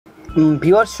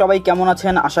Viewers সবাই কেমন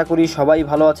আছেন? আশা করি সবাই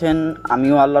ভালো আছেন।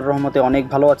 আমিও আল্লাহর রহমতে অনেক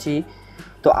ভালো আছি।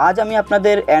 তো আজ আমি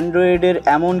আপনাদের অ্যান্ড্রয়েডের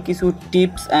এমন কিছু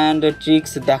টিপস অ্যান্ড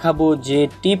ট্রিক্স দেখাবো, যে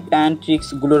টিপ অ্যান্ড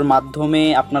ট্রিক্সগুলোর মাধ্যমে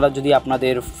আপনারা যদি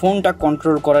আপনাদের ফোনটা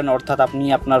কন্ট্রোল করেন, অর্থাৎ আপনি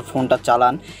আপনার ফোনটা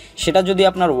চালান, সেটা যদি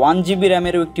আপনার 1 GB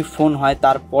র্যামেরও একটি ফোন হয়,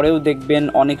 তারপরেও দেখবেন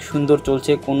অনেক সুন্দর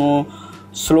চলছে, কোনো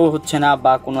স্লো হচ্ছে না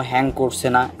বা কোনো হ্যাং করছে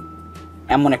না,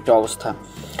 এমন একটা অবস্থা।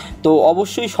 তো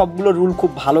অবশ্যই সবগুলো রুল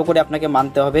খুব ভালো করে আপনাকে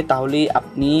মানতে হবে, তাহলেই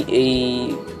আপনি এই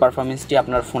পারফরমেন্সটি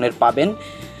আপনার ফোনের পাবেন।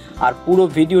 আর পুরো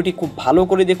ভিডিওটি খুব ভালো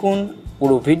করে দেখুন।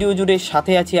 পুরো ভিডিও জুড়ে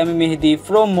সাথে আছি আমি মেহেদি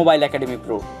ফ্রম মোবাইল একাডেমি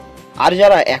প্রো। আর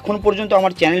যারা এখন পর্যন্ত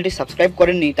আমার চ্যানেলটি সাবস্ক্রাইব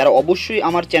করেননি, তারা অবশ্যই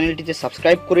আমার চ্যানেলটিতে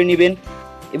সাবস্ক্রাইব করে নেবেন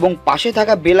এবং পাশে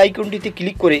থাকা বেল আইকনটিতে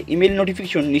ক্লিক করে ইমেল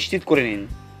নোটিফিকেশন নিশ্চিত করে নিন।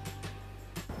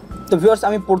 তো ভিউয়ার্স,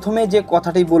 আমি প্রথমে যে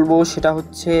কথাটি বলবো সেটা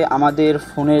হচ্ছে আমাদের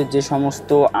ফোনের যে সমস্ত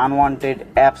আনওয়ান্টেড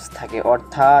অ্যাপস থাকে,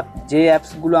 অর্থাৎ যে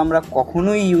অ্যাপসগুলো আমরা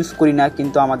কখনোই ইউজ করি না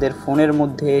কিন্তু আমাদের ফোনের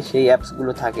মধ্যে সেই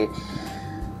অ্যাপসগুলো থাকে।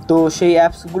 তো সেই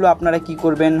অ্যাপসগুলো আপনারা কি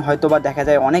করবেন, হয়তোবা দেখা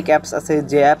যায় অনেক অ্যাপস আছে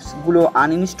যে অ্যাপসগুলো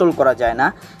আনইনস্টল করা যায় না,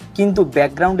 কিন্তু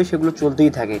ব্যাকগ্রাউন্ডে সেগুলো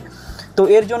চলতেই থাকে। তো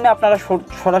এর জন্য আপনারা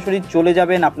সরাসরি চলে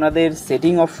যাবেন আপনাদের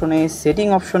সেটিং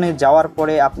অপশনে যাওয়ার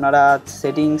পরে আপনারা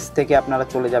সেটিংস থেকে আপনারা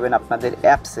চলে যাবেন আপনাদের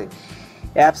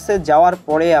অ্যাপসে যাওয়ার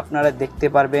পরে আপনারা দেখতে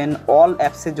পারবেন অল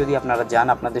অ্যাপসে যদি আপনারা যান,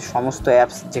 আপনাদের সমস্ত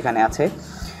অ্যাপস যেখানে আছে,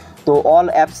 তো অল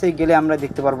অ্যাপসে গেলে আমরা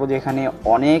দেখতে পারবো যে এখানে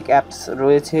অনেক অ্যাপস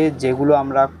রয়েছে যেগুলো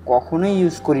আমরা কখনোই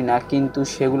ইউজ করি না, কিন্তু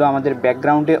সেগুলো আমাদের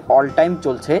ব্যাকগ্রাউন্ডে অল টাইম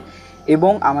চলছে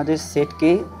এবং আমাদের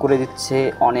সেটকে করে দিচ্ছে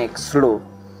অনেক স্লো।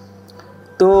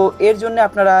 তো এর জন্য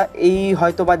আপনারা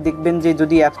হয়তোবা দেখবেন যে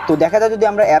যদি তো দেখা যায় যদি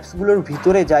আমরা অ্যাপসগুলোর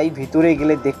ভিতরে যাই, ভিতরে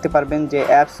গেলে দেখতে পারবেন যে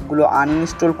অ্যাপসগুলো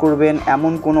আনইনস্টল করবেন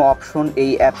এমন কোনো অপশন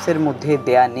এই অ্যাপসের মধ্যে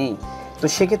দেয়া নেই। তো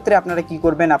সেক্ষেত্রে আপনারা কি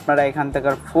করবেন, আপনারা এখান থেকে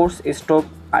ফোর্স স্টপ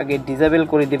আগে ডিসেবল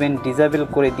করে দিবেন, ডিসেবল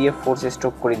করে দিয়ে ফোর্স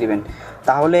স্টপ করে দিবেন,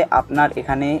 তাহলে আপনার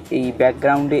এখানে এই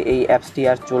ব্যাকগ্রাউন্ডে এই অ্যাপসটি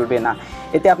আর চলবে না।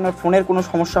 এতে আপনার ফোনের কোনো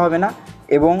সমস্যা হবে না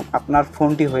এবং আপনার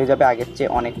ফোনটি হয়ে যাবে আগের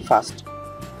চেয়ে অনেক ফাস্ট।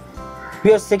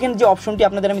 সেকেন্ড যে অপশনটি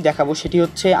আপনাদের আমি দেখাবো সেটি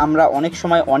হচ্ছে, আমরা অনেক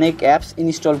সময় অনেক অ্যাপস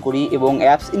ইনস্টল করি এবং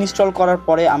অ্যাপস ইনস্টল করার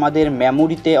পরে আমাদের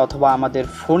মেমোরিতে অথবা আমাদের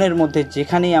ফোনের মধ্যে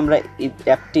যেখানেই আমরা এই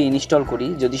অ্যাপটি ইনস্টল করি,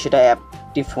 যদি সেটা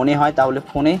অ্যাপটি ফোনে হয় তাহলে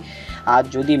ফোনে, আর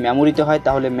যদি মেমোরিতে হয়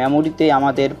তাহলে মেমোরিতে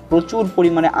আমাদের প্রচুর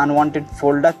পরিমাণে আনওয়ান্টেড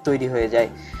ফোল্ডার তৈরি হয়ে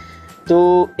যায়। তো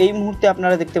এই মুহূর্তে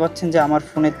আপনারা দেখতে পাচ্ছেন যে আমার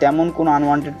ফোনে তেমন কোনো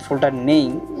আনওয়ান্টেড ফোল্ডার নেই,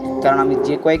 কারণ আমি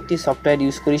যে কয়েকটি সফটওয়্যার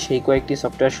ইউজ করি সেই কয়েকটি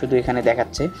সফটওয়্যার শুধু এখানে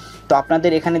দেখাচ্ছে। তো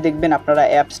আপনাদের এখানে দেখবেন আপনারা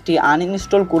অ্যাপসটি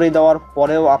আনইনস্টল করে দেওয়ার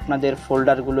পরেও আপনাদের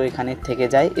ফোল্ডারগুলো এখানে থেকে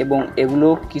যায় এবং এগুলো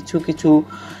কিছু কিছু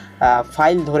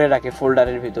ফাইল ধরে রাখে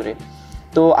ফোল্ডারের ভিতরে।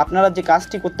 তো আপনারা যে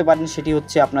কাজটি করতে পারেন সেটি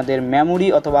হচ্ছে, আপনাদের মেমোরি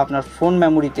অথবা আপনার ফোন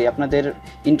মেমোরিতে আপনাদের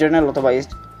ইন্টারনাল অথবা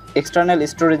এক্সটার্নাল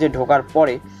স্টোরেজে ঢোকার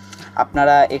পরে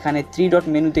আপনারা এখানে 3 ডট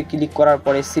মেনুতে ক্লিক করার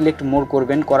পরে সিলেক্ট মোর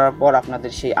করবেন, করার পর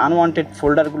আপনাদের সেই আনওয়ান্টেড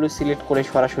ফোল্ডারগুলো সিলেক্ট করে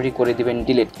সরাসরি করে দিবেন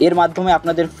ডিলিট। এর মাধ্যমে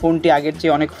আপনাদের ফোনটি আগের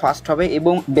চেয়ে অনেক ফাস্ট হবে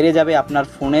এবং বেড়ে যাবে আপনার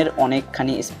ফোনের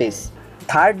অনেকখানি স্পেস।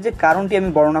 থার্ড যে কারণটি আমি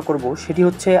বর্ণনা করব সেটি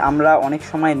হচ্ছে, আমরা অনেক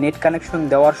সময় নেট কানেকশন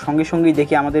দেওয়ার সঙ্গে সঙ্গেই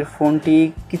দেখি আমাদের ফোনটি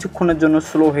কিছুক্ষণের জন্য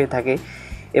স্লো হয়ে থাকে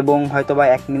এবং হয়তোবা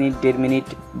 1 মিনিট 1.5 মিনিট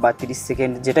বা 30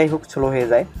 সেকেন্ড যেটাই হোক স্লো হয়ে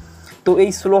যায়। তো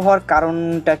এই স্লো হওয়ার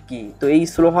কারণটা কি? তো এই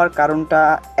স্লো হওয়ার কারণটা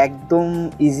একদম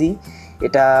ইজি।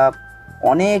 এটা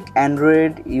অনেক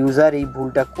অ্যান্ড্রয়েড ইউজার এই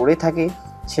ভুলটা করে থাকে।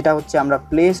 সেটা হচ্ছে, আমরা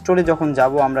প্লে স্টোরে যখন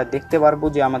যাব আমরা দেখতে পারবো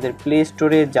যে আমাদের প্লে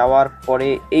স্টোরে যাওয়ার পরে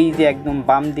এই যে একদম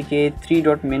বাম দিকে 3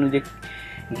 ডট মেনু যে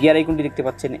গিয়ার আইকনটি দেখতে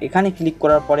পাচ্ছেন, এখানে ক্লিক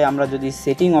করার পরে আমরা যদি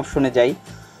সেটিং অপশনে যাই,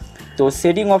 তো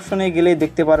সেটিং অপশনে গেলে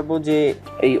দেখতে পারবো যে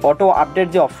এই অটো আপডেট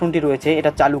যে অপশনটি রয়েছে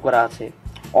এটা চালু করা আছে।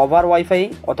 ওভার ওয়াইফাই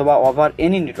অথবা ওভার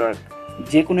এনি নেটওয়ার্ক,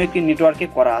 যে কোনো একটি নেটওয়ার্কে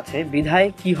করা আছে বিধায়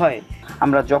কি হয়,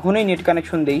 আমরা যখনই নেট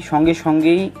কানেকশন দিই সঙ্গে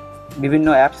সঙ্গেই বিভিন্ন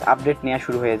অ্যাপস আপডেট নেওয়া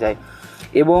শুরু হয়ে যায়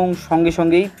এবং সঙ্গে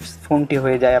সঙ্গেই ফোনটি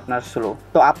হয়ে যায় আপনার স্লো।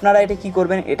 তো আপনারা এটা কি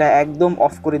করবেন, এটা একদম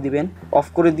অফ করে দিবেন, অফ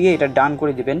করে দিয়ে এটা ডান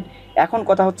করে দিবেন। এখন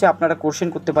কথা হচ্ছে, আপনারা কোশ্চেন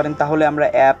করতে পারেন তাহলে আমরা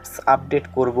অ্যাপস আপডেট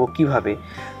করব কিভাবে?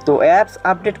 তো অ্যাপস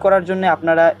আপডেট করার জন্য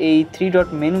আপনারা এই 3 ডট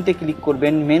মেনুতে ক্লিক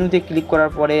করবেন। মেনুতে ক্লিক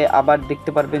করার পরে আবার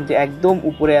দেখতে পারবেন যে একদম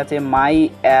উপরে আছে মাই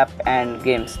অ্যাপ অ্যান্ড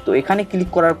গেমস। তো এখানে ক্লিক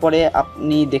করার পরে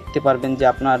আপনি দেখতে পারবেন যে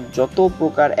আপনার যত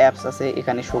প্রকার অ্যাপস আছে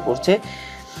এখানে শো করছে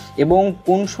এবং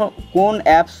কোন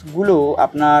অ্যাপসগুলো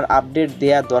আপনার আপডেট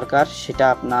দেওয়া দরকার সেটা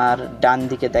আপনার ডান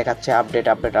দিকে দেখাচ্ছে আপডেট।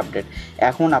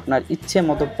 এখন আপনার ইচ্ছে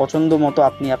মতো পছন্দ মতো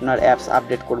আপনি আপনার অ্যাপস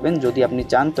আপডেট করবেন। যদি আপনি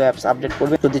চান তো অ্যাপস আপডেট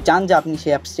করবেন, যদি চান যে আপনি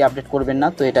সেই অ্যাপসটি আপডেট করবেন না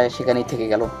তো এটা সেখানেই থেকে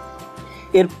গেল।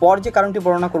 এরপর যে কারণটি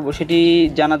বর্ণনা করব সেটি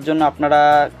জানার জন্য আপনারা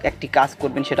একটি কাজ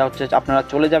করবেন, সেটা হচ্ছে আপনারা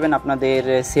চলে যাবেন আপনাদের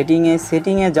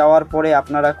সেটিংয়ে যাওয়ার পরে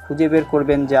আপনারা খুঁজে বের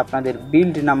করবেন যে আপনাদের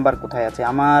বিল্ড নাম্বার কোথায় আছে।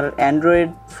 আমার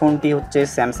অ্যান্ড্রয়েড ফোনটি হচ্ছে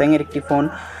স্যামসাংয়ের একটি ফোন,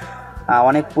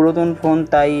 অনেক পুরাতন ফোন,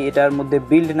 তাই এটার মধ্যে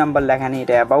বিল্ড নাম্বার লেখা নেই,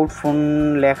 এটা অ্যাবাউট ফোন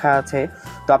লেখা আছে।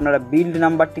 তো আপনারা বিল্ড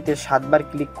নাম্বারটিতে 7 বার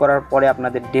ক্লিক করার পরে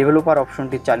আপনাদের ডেভেলপার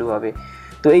অপশনটি চালু হবে।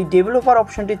 তো এই ডেভেলপার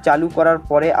অপশনটি চালু করার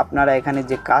পরে আপনারা এখানে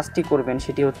যে কাজটি করবেন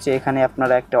সেটি হচ্ছে এখানে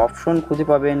আপনারা একটা অপশন খুঁজে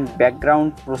পাবেন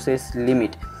ব্যাকগ্রাউন্ড প্রসেস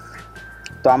লিমিট।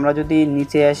 তো আমরা যদি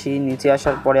নিচে আসি, নিচে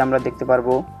আসার পরে আমরা দেখতে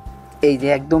পারবো এই যে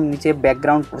একদম নিচে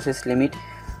ব্যাকগ্রাউন্ড প্রসেস লিমিট।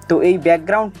 তো এই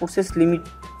ব্যাকগ্রাউন্ড প্রসেস লিমিট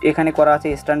এখানে করা আছে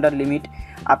স্ট্যান্ডার্ড লিমিট,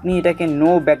 আপনি এটাকে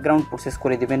নো ব্যাকগ্রাউন্ড প্রসেস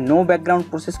করে দেবেন। নো ব্যাকগ্রাউন্ড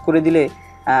প্রসেস করে দিলে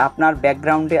আপনার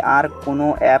ব্যাকগ্রাউন্ডে আর কোনো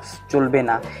অ্যাপস চলবে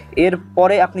না।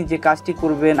 এরপরে আপনি যে কাজটি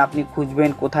করবেন, আপনি খুঁজবেন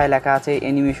কোথায় লেখা আছে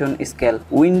animation scale,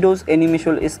 Windows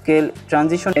animation scale,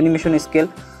 transition animation scale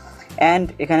and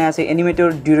এখানে আছে অ্যানিমেটর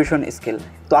ডিউরেশন স্কেল।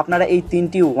 তো আপনারা এই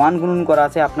 3টি 1 গুণন করা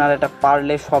আছে, আপনারা এটা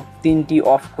পারলে সব 3টি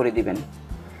অফ করে দিবেন।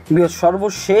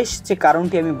 সর্বশেষ যে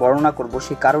কারণটি আমি বর্ণনা করব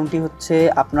সেই কারণটি হচ্ছে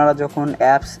আপনারা যখন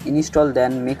অ্যাপস ইনস্টল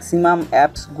দেন, ম্যাক্সিমাম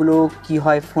অ্যাপসগুলো কি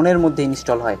হয় ফোনের মধ্যে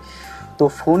ইনস্টল হয়। তো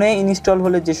ফোনে ইনস্টল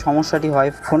হলে যে সমস্যাটি হয়,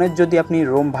 ফোনের যদি আপনি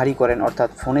রোম ভারী করেন, অর্থাৎ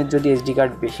ফোনের যদি এসডি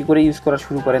কার্ড বেশি করে ইউজ করা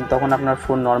শুরু করেন, তখন আপনার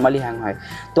ফোন নর্মালি হ্যাং হয়।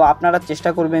 তো আপনারা চেষ্টা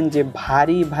করবেন যে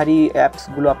ভারী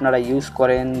অ্যাপসগুলো আপনারা ইউজ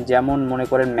করেন, যেমন মনে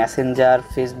করেন মেসেঞ্জার,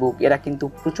 ফেসবুক, এরা কিন্তু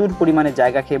প্রচুর পরিমাণে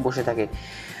জায়গা খেয়ে বসে থাকে।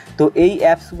 তো এই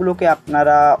অ্যাপসগুলোকে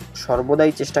আপনারা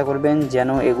সর্বদাই চেষ্টা করবেন যেন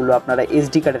এগুলো আপনারা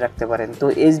এসডি কার্ডে রাখতে পারেন। তো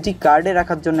এসডি কার্ডে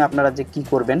রাখার জন্য আপনারা যে কী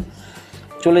করবেন,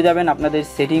 চলে যাবেন আপনাদের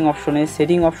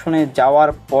সেটিং অপশনে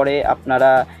যাওয়ার পরে আপনারা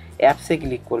অ্যাপসে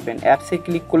ক্লিক করবেন। অ্যাপসে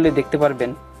ক্লিক করলে দেখতে পারবেন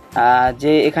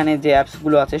যে এখানে যে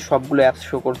অ্যাপসগুলো আছে সবগুলো অ্যাপস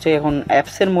শো করছে। এখন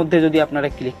অ্যাপসের মধ্যে যদি আপনারা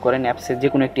ক্লিক করেন, অ্যাপসে যে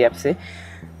কোনো একটি অ্যাপসে,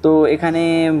 তো এখানে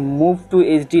মুভ টু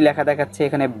এইচডি লেখা দেখাচ্ছে,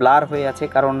 এখানে ব্লার হয়ে আছে,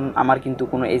 কারণ আমার কিন্তু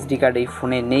কোনো এইচডি কার্ড এই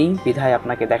ফোনে নেই, বিধায়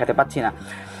আপনাকে দেখাতে পাচ্ছি না।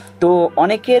 তো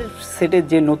অনেকের সেটের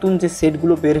যে নতুন যে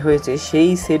সেটগুলো বের হয়েছে সেই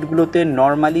সেটগুলোতে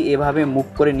নর্মালি এভাবে মুভ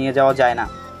করে নিয়ে যাওয়া যায় না।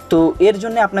 তো এর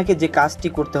জন্য আপনাকে যে কাজটি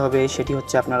করতে হবে সেটি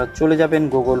হচ্ছে আপনারা চলে যাবেন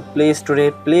গুগল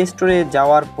প্লে স্টোরে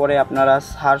যাওয়ার পরে আপনারা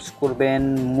সার্চ করবেন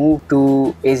মুভ টু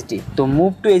এইচডি। তো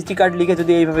মুভ টু এইচডি কার্ড লিখে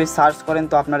যদি এইভাবে সার্চ করেন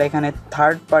তো আপনারা এখানে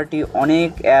থার্ড পার্টি অনেক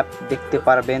অ্যাপ দেখতে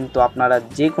পারবেন। তো আপনারা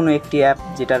যে কোনো একটি অ্যাপ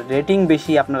যেটার রেটিং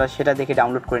বেশি আপনারা সেটা দেখে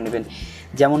ডাউনলোড করে নেবেন।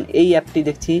 যেমন এই অ্যাপটি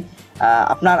দেখছি,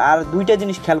 আপনার আর 2টা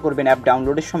জিনিস খেয়াল করবেন অ্যাপ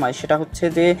ডাউনলোডের সময়, সেটা হচ্ছে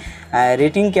যে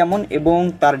রেটিং কেমন এবং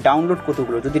তার ডাউনলোড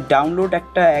কতগুলো। যদি ডাউনলোড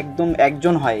একদম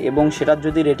একজন হয় এবং সেটার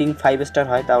যদি রেটিং 5 স্টার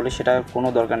হয় তাহলে সেটা কোনো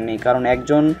দরকার নেই, কারণ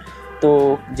একজন তো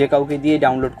যে কাউকে দিয়ে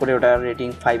ডাউনলোড করে ওটার রেটিং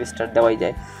 5 স্টার দেওয়াই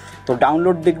যায়। তো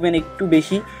ডাউনলোড দেখবেন একটু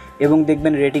বেশি এবং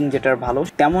দেখবেন রেটিং যেটার ভালো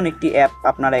তেমন একটি অ্যাপ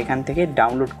আপনারা এখান থেকে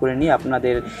ডাউনলোড করে নিয়ে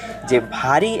আপনাদের যে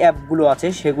ভারী অ্যাপগুলো আছে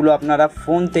সেগুলো আপনারা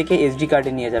ফোন থেকে এসডি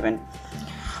কার্ডে নিয়ে যাবেন।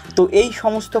 তো এই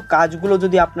সমস্ত কাজগুলো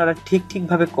যদি আপনারা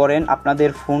ঠিকভাবে করেন, আপনাদের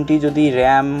ফোনটি যদি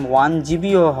র্যাম 1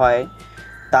 জিবিও হয়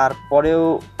তারপরেও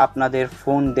আপনাদের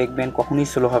ফোন দেখবেন কখনোই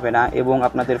স্লো হবে না এবং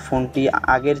আপনাদের ফোনটি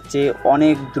আগের চেয়ে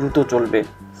অনেক দ্রুত চলবে।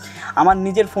 আমার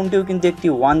নিজের ফোনটিও কিন্তু একটি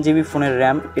 1 জিবি ফোনের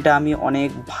র্যাম, এটা আমি অনেক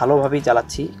ভালোভাবেই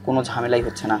চালাচ্ছি, কোনো ঝামেলাই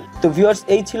হচ্ছে না। তো ভিউয়ার্স,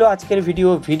 এই ছিল আজকের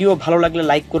ভিডিও ভালো লাগলে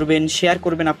লাইক করবেন, শেয়ার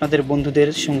করবেন আপনাদের বন্ধুদের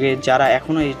সঙ্গে যারা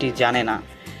এখনও এটি জানে না।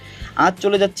 আজ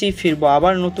চলে যাচ্ছি, ফিরবো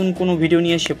আবার নতুন কোনো ভিডিও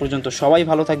নিয়ে। সে পর্যন্ত সবাই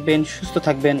ভালো থাকবেন, সুস্থ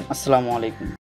থাকবেন। আসসালামু আলাইকুম।